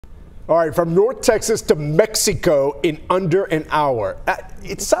All right, from North Texas to Mexico in under an hour.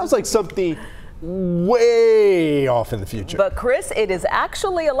 It sounds like something way off in the future. But Chris, it is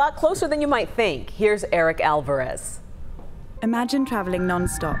actually a lot closer than you might think. Here's Eric Alvarez. Imagine traveling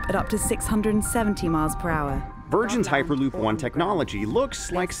non-stop at up to 670 miles per hour. Virgin's Hyperloop One technology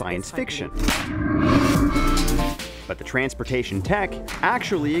looks like science fiction. But the transportation tech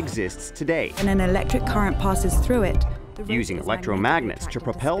actually exists today. When an electric current passes through it, using electromagnets to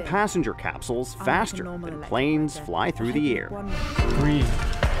propel passenger capsules faster than planes fly through the air. 3,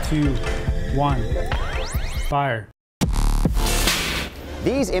 2, 1, fire.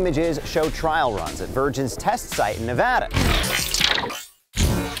 These images show trial runs at Virgin's test site in Nevada.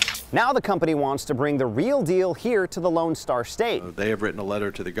 Now the company wants to bring the real deal here to the Lone Star State. They have written a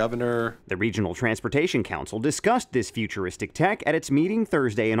letter to the governor. The Regional Transportation Council discussed this futuristic tech at its meeting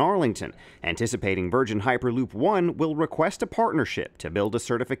Thursday in Arlington, anticipating Virgin Hyperloop One will request a partnership to build a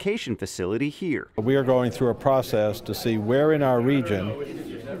certification facility here. We are going through a process to see where in our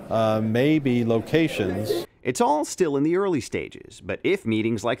region may be locations. It's all still in the early stages, but if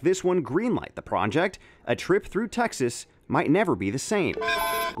meetings like this one greenlight the project, a trip through Texas might never be the same.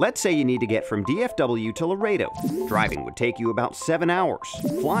 Let's say you need to get from DFW to Laredo. Driving would take you about 7 hours.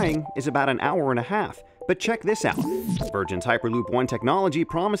 Flying is about an hour and a half. But check this out. Virgin's Hyperloop One technology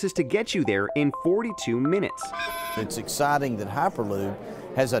promises to get you there in 42 minutes. It's exciting that Hyperloop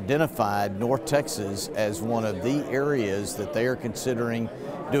has identified North Texas as one of the areas that they are considering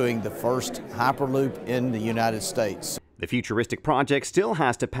doing the first Hyperloop in the United States. The futuristic project still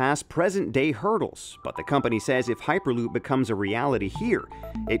has to pass present-day hurdles, but the company says if Hyperloop becomes a reality here,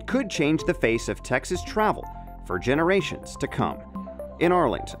 it could change the face of Texas travel for generations to come. In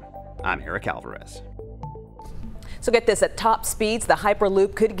Arlington, I'm Eric Alvarez. So get this, at top speeds, the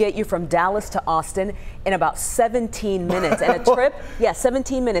Hyperloop could get you from Dallas to Austin in about 17 minutes. And a trip,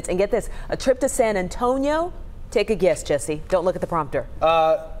 17 minutes. And get this, a trip to San Antonio, take a guess, Jesse. Don't look at the prompter.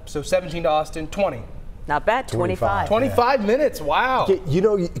 So 17 to Austin, 20. Not bad, 25. 25 minutes, wow. You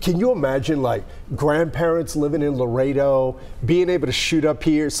know, can you imagine like grandparents living in Laredo, being able to shoot up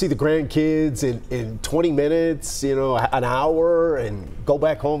here, see the grandkids in 20 minutes, you know, an hour, and go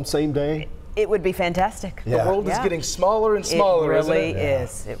back home same day? It would be fantastic. The world is getting smaller and smaller, isn't it? It really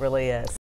is. It really is.